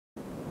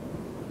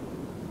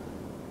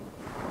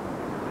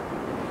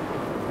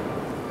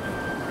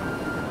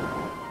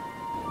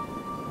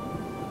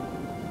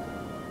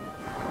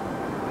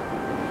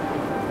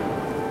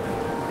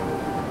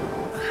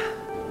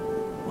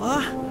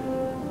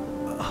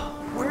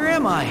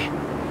am I?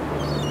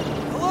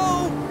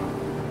 Hello?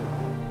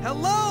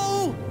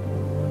 Hello?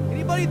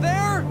 Anybody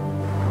there?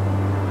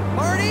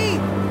 Marty?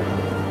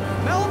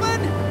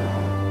 Melvin?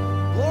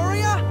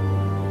 Gloria?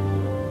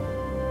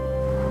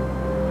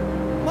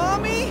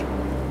 Mommy?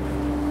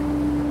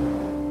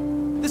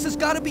 This has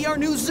got to be our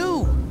new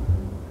zoo.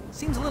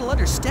 Seems a little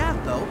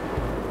understaffed, though.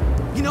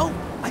 You know,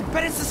 I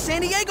bet it's the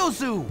San Diego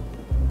Zoo.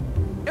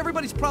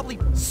 Everybody's probably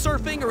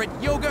surfing or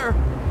at yoga or...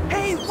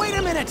 Hey, wait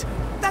a minute!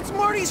 That's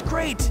Marty's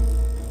crate!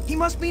 He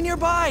must be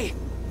nearby.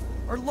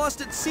 Or lost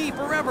at sea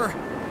forever.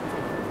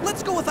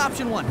 Let's go with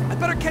option one. I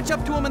better catch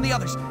up to him and the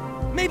others.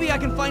 Maybe I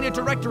can find a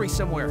directory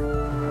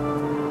somewhere.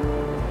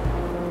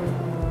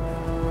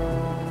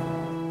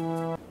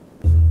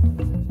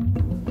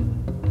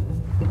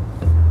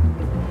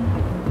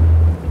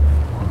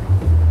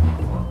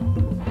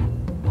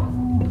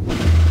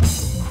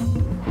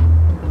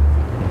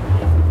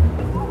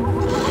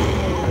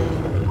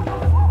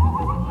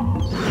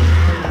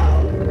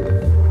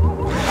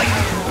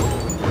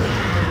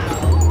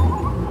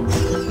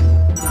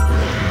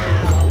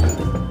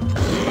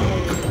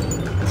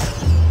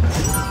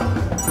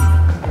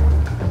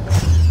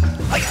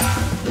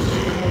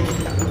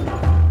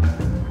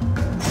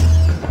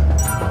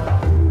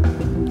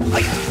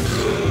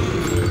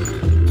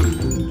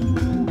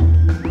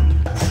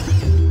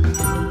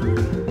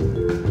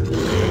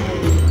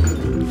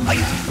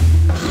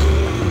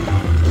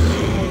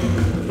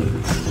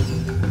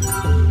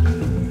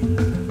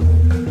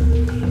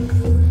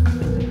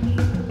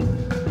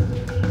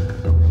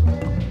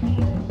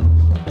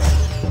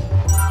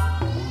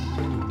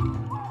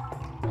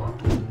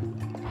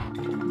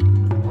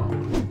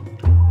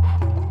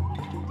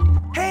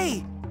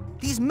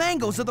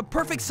 Mangoes are the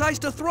perfect size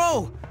to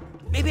throw.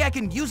 Maybe I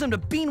can use them to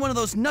bean one of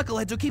those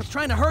knuckleheads who keeps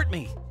trying to hurt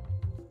me.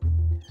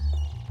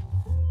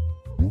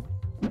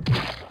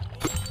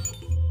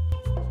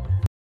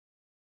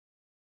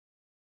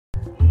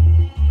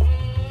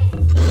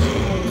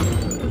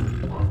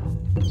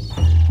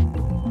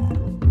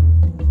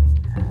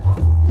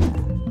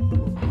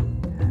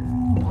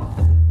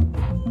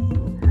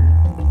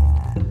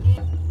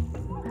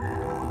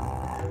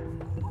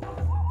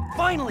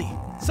 Finally,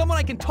 someone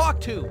I can talk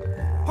to.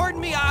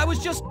 Pardon me, I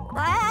was just...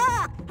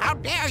 Ah! How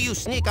dare you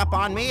sneak up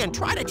on me and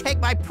try to take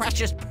my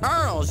precious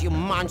pearls, you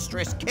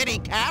monstrous kitty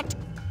cat!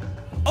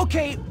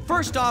 Okay,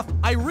 first off,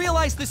 I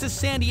realize this is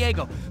San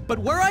Diego, but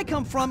where I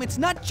come from, it's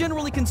not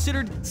generally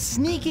considered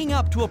sneaking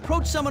up to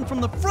approach someone from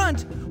the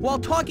front while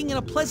talking in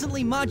a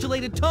pleasantly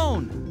modulated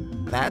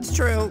tone. That's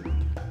true.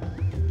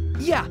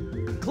 Yeah,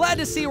 glad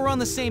to see we're on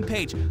the same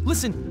page.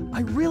 Listen,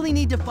 I really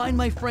need to find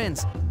my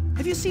friends.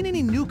 Have you seen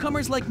any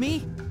newcomers like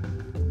me?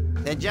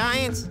 The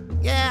giants?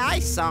 Yeah, I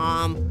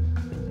saw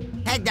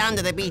them. Head down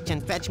to the beach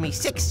and fetch me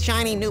 6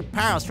 shiny new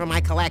pearls from my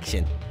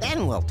collection.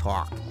 Then we'll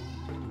talk.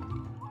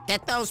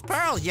 Get those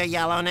pearls, your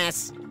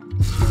yellowness.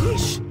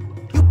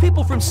 Yeesh, you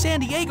people from San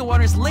Diego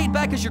aren't as laid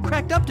back as you're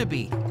cracked up to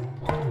be.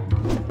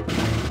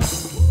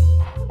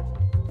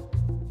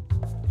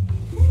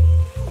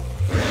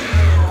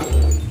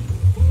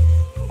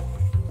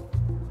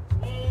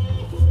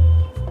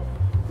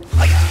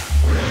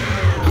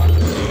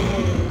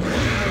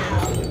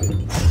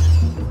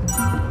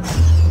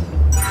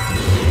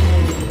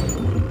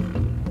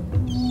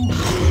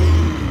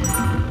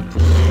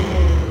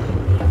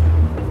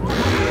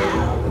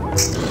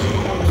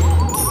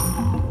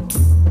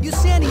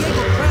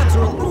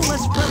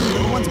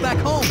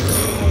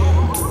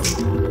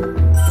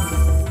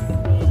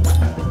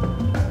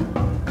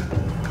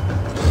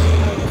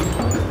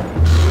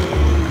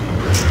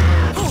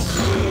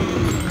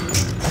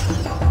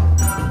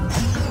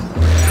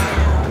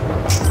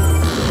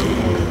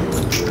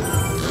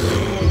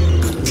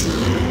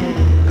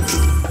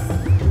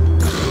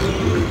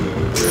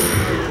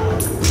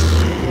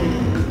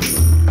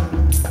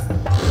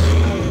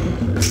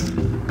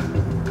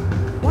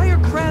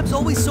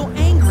 Always so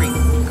angry.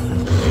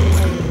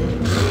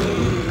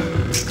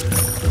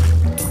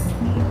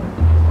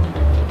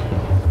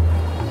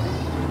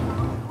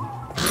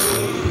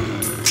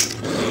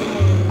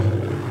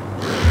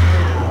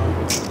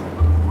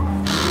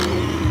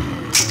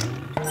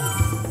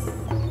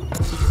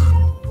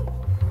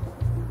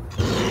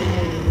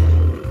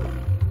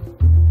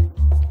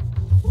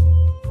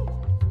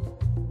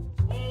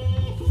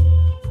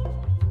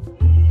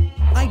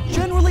 I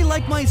generally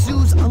like my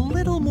zoos a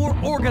little more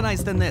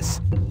organized than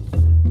this.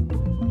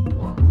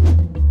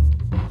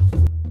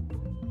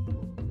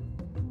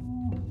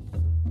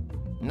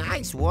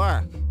 Nice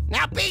work.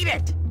 Now beat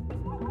it!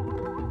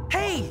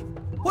 Hey!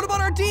 What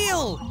about our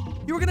deal?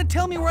 You were gonna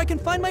tell me where I can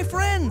find my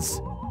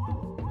friends.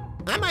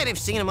 I might have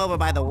seen them over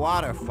by the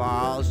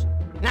waterfalls.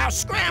 Now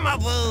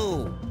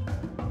scram-a-voo!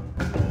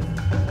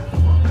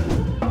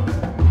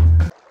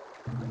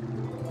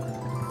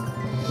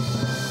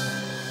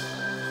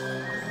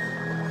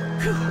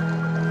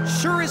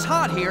 Sure is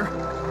hot here.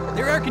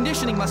 Their air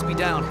conditioning must be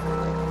down.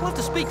 We'll have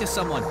to speak to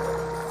someone.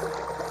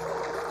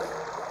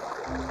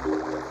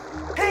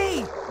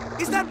 Hey!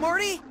 Is that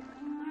Marty?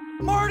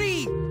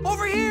 Marty!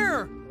 Over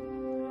here!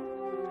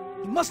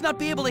 He must not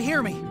be able to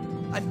hear me.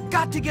 I've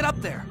got to get up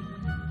there.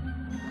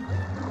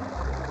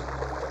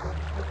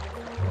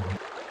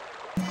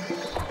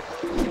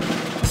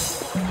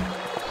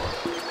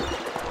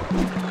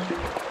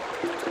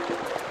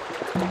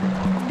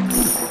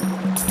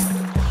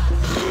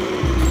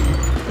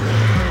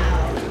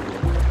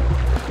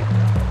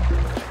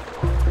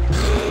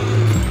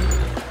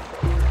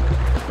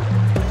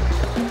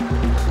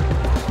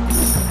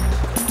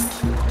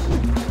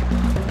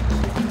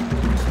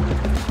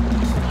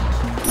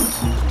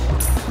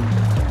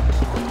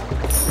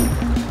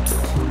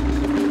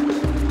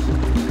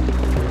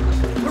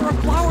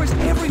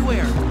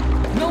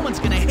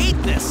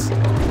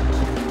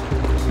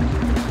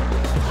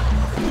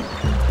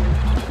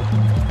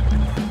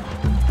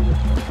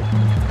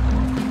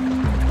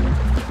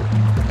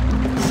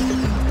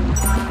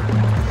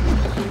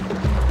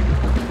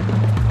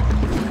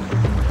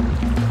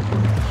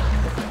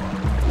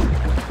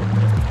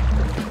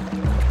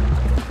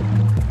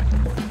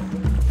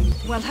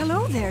 Well,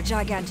 hello there,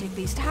 gigantic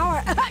beast. How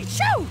are...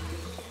 Achoo!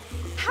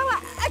 How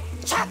are...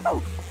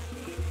 Achoo!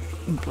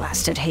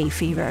 Blasted hay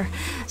fever.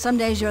 Some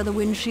days you're the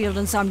windshield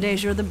and some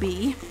days you're the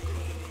bee.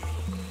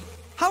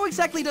 How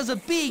exactly does a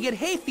bee get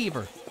hay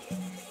fever?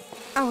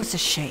 Oh, it's a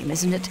shame,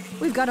 isn't it?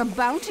 We've got a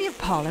bounty of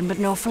pollen, but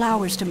no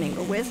flowers to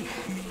mingle with.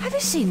 Have you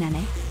seen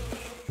any?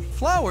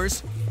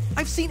 Flowers?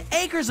 I've seen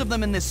acres of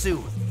them in this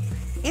zoo.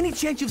 Any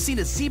chance you've seen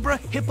a zebra,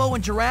 hippo,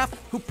 and giraffe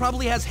who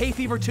probably has hay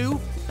fever too?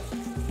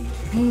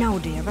 No,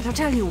 dear, but I'll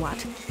tell you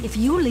what. If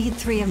you lead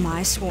 3 of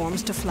my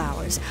swarms to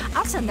flowers,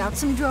 I'll send out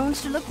some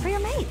drones to look for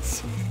your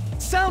mates.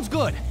 Sounds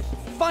good.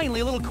 Finally,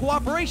 a little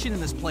cooperation in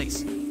this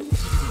place.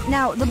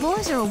 Now, the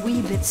boys are a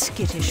wee bit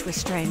skittish with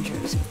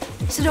strangers,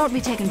 so don't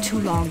be taking too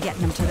long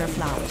getting them to their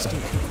flowers,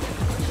 dear.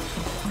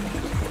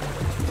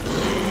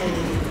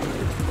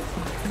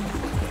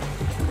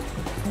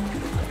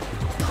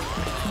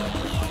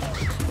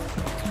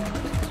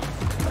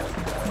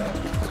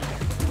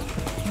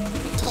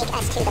 Take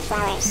us to the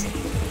flowers.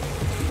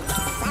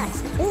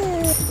 Flowers.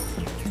 Ooh.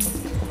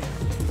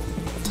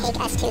 Take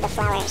us to the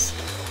flowers.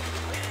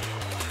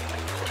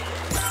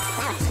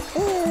 Flowers.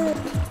 Ooh.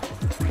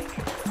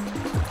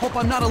 Hope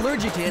I'm not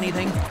allergic to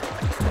anything.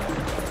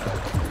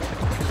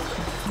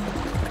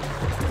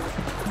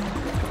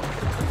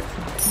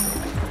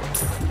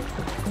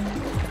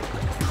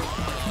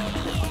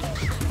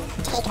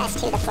 Take us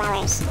to the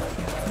flowers.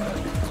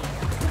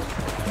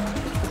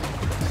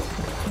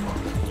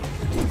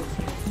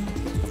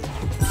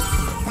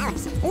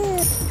 Flowers.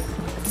 Ooh.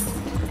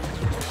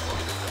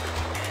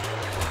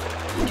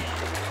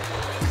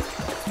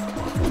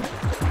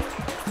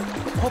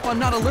 Hope I'm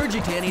not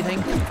allergic to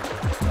anything.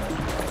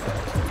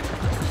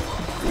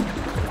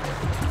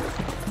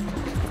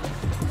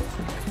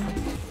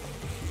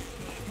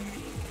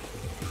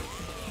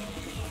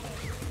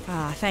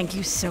 Ah, thank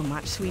you so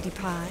much, sweetie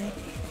pie.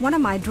 One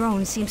of my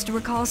drones seems to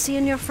recall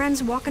seeing your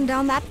friends walking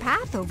down that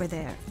path over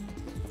there.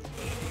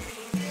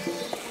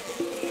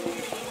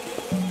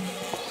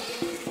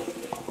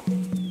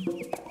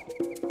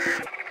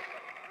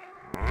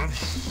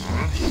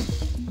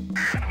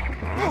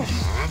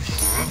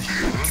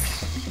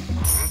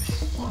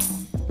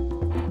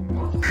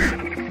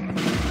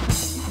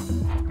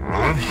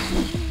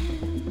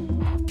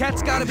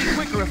 Cat's gotta be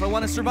quicker if I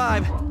want to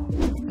survive.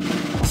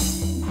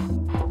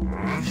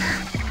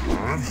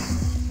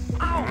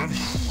 Ow!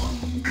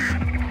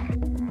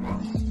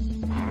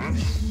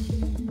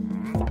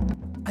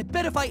 I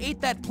bet if I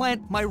ate that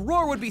plant, my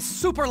roar would be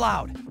super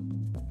loud.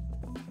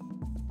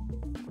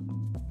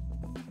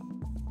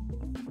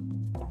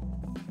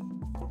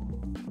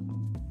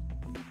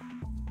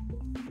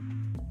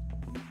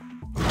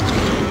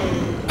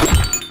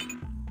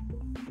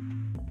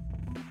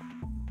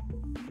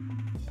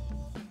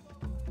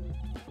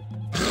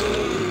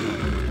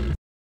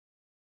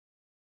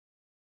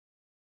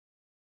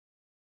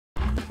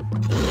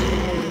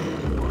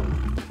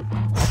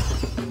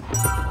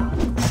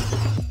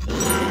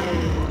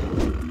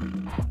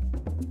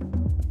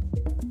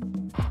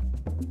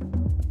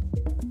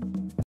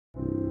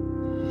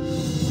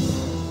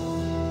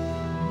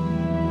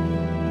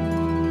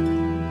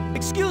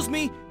 Excuse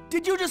me,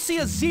 did you just see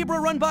a zebra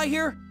run by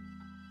here?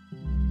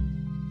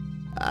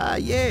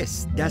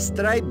 Yes, that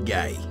striped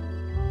guy.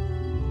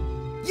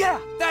 Yeah,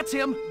 that's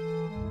him.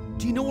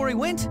 Do you know where he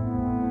went?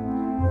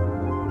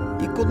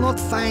 He could not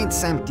find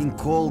something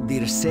called the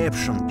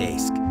reception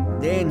desk.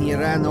 Then he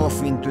ran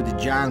off into the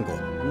jungle.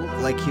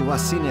 Looked like he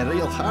was in a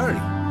real hurry.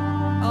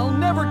 I'll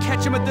never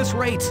catch him at this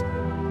rate.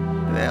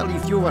 Well,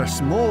 if you were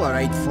smaller,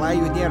 I'd fly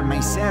you there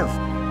myself.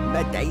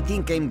 But I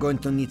think I'm going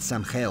to need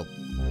some help.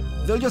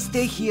 Will you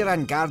stay here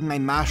and guard my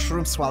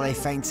mushrooms while I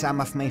find some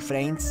of my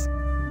friends?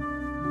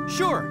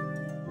 Sure.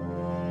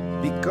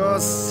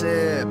 Because,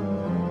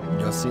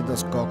 you see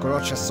those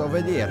cockroaches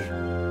over there?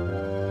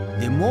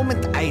 The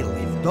moment I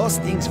leave, those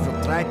things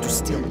will try to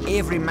steal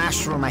every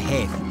mushroom I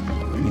have.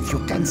 If you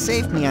can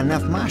save me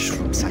enough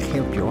mushrooms, I'll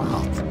help you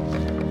out.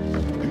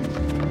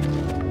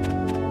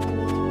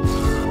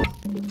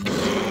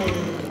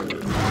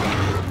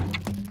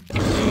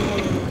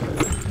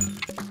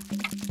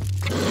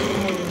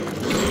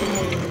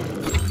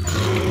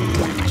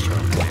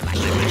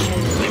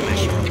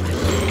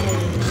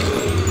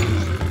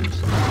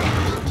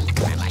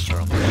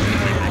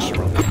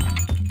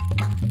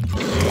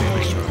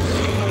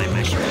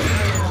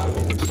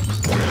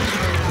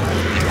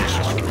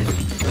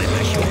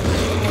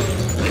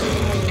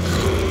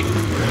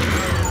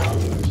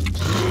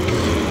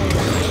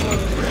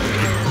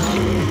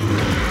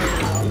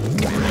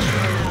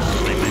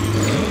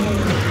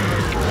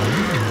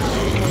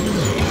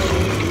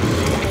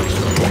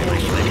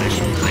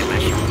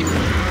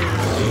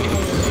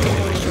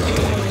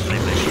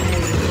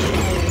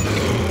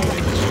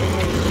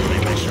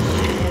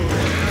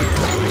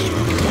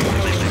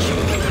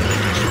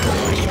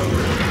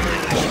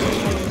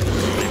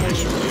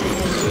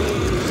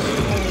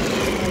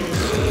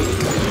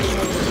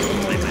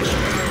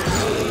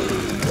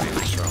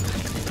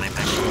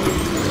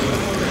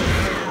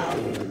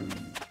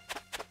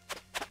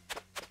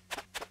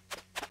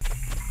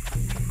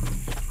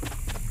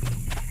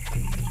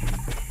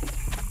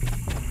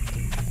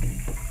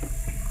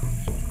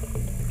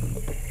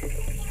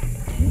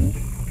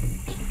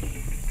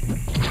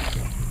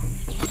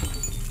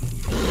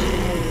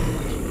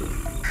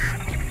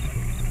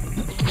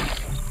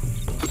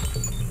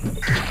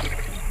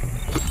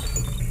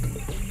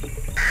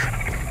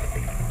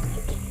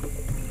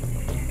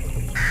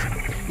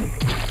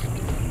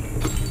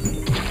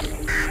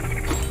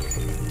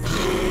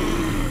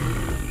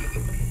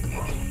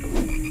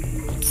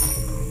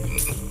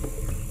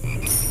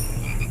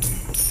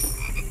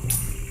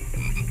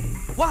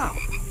 Wow,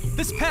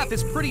 this path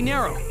is pretty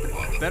narrow.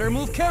 Better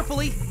move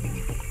carefully.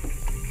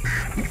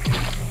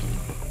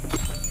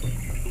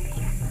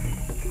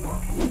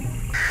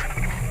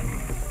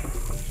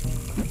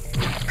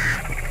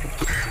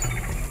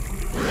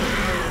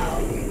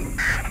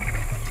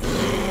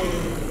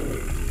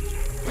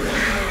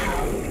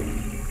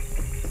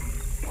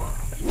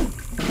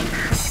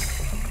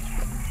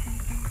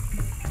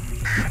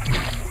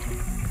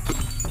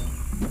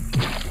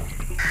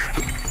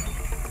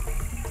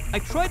 I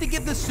tried to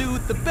give the zoo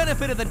the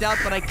benefit of the doubt,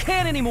 but I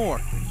can't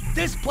anymore.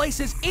 This place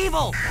is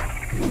evil!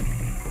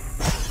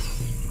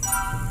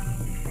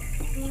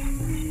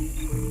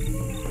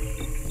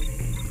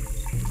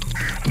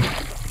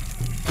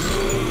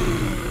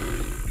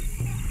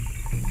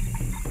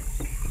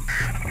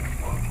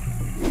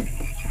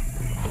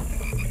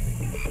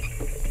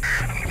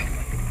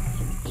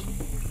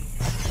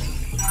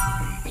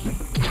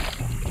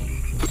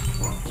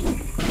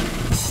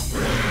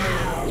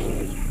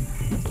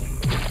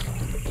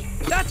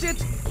 That's it!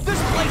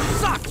 This place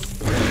sucks!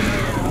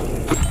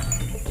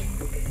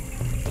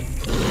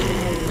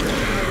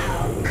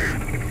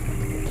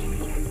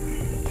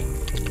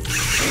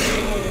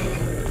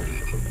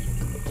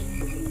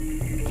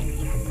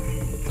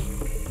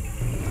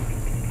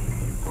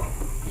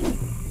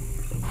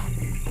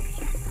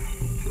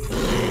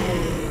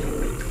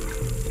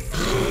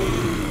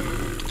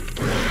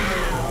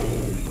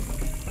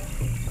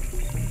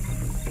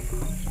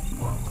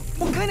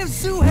 What kind of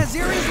zoo has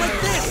areas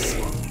like this?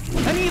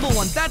 An evil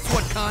one, that's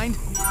what kind.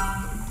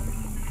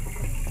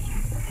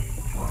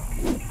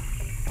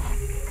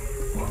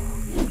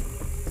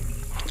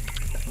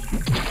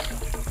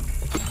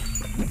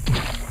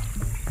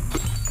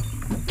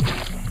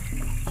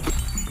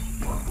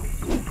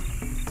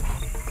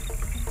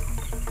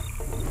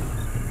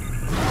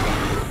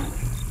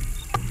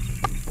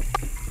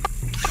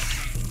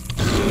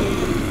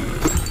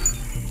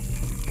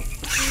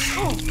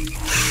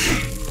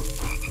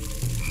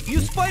 You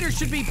spiders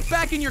should be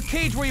back in your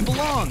cage where you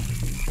belong.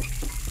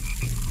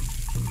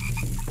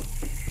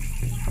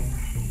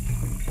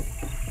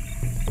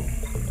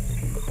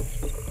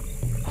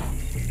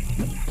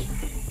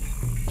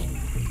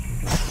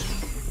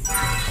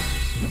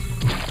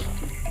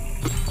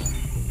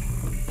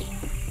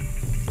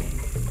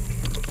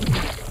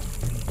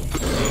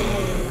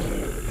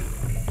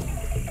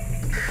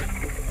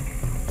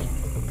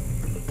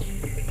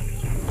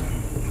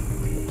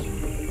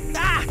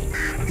 Ah!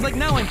 It's like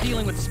now I'm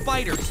dealing with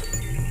spiders.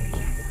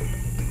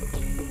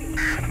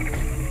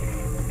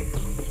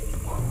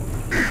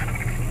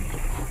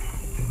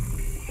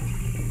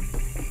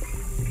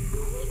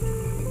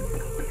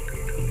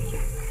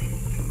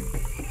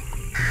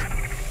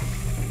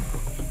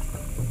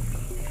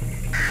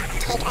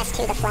 Take us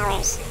to the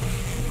flowers.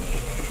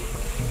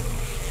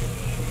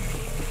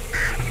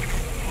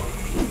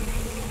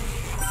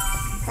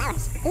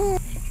 Flowers. Ooh.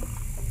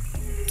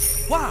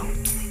 Wow,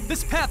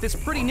 this path is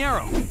pretty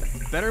narrow.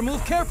 Better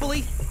move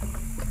carefully.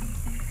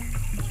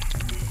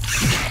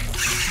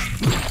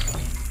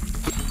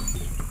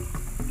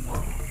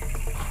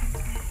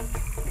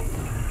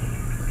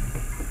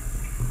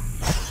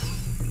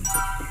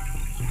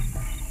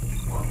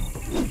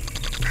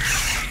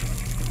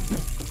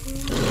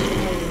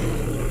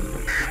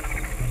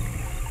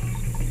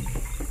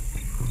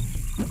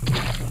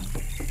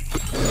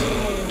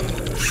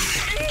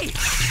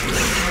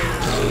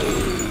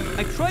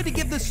 I tried to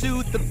give the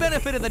zoo the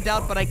benefit of the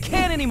doubt, but I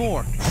can't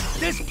anymore.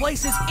 This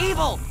place is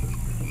evil!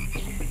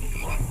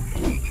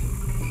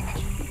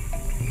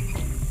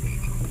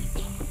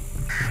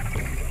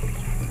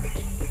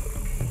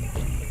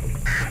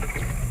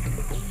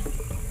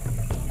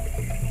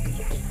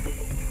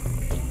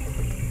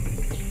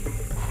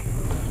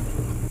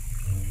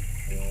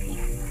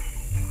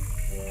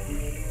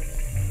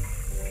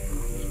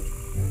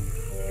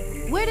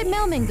 Where did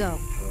Melman go?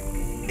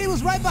 He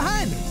was right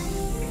behind us.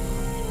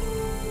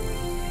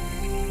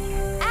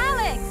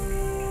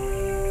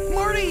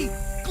 Marty!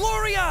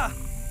 Gloria!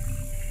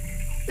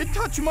 It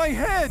touched my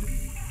head!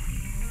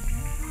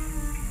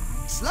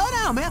 Slow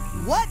down, man.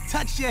 What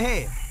touched your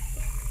head?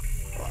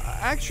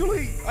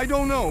 Actually, I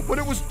don't know, but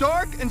it was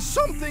dark and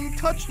something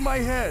touched my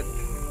head.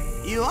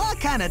 You are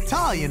kind of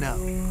tall, you know.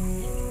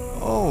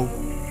 Oh.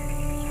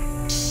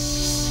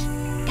 Shh!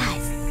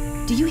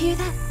 Guys, do you hear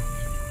that?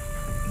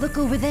 Look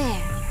over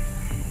there.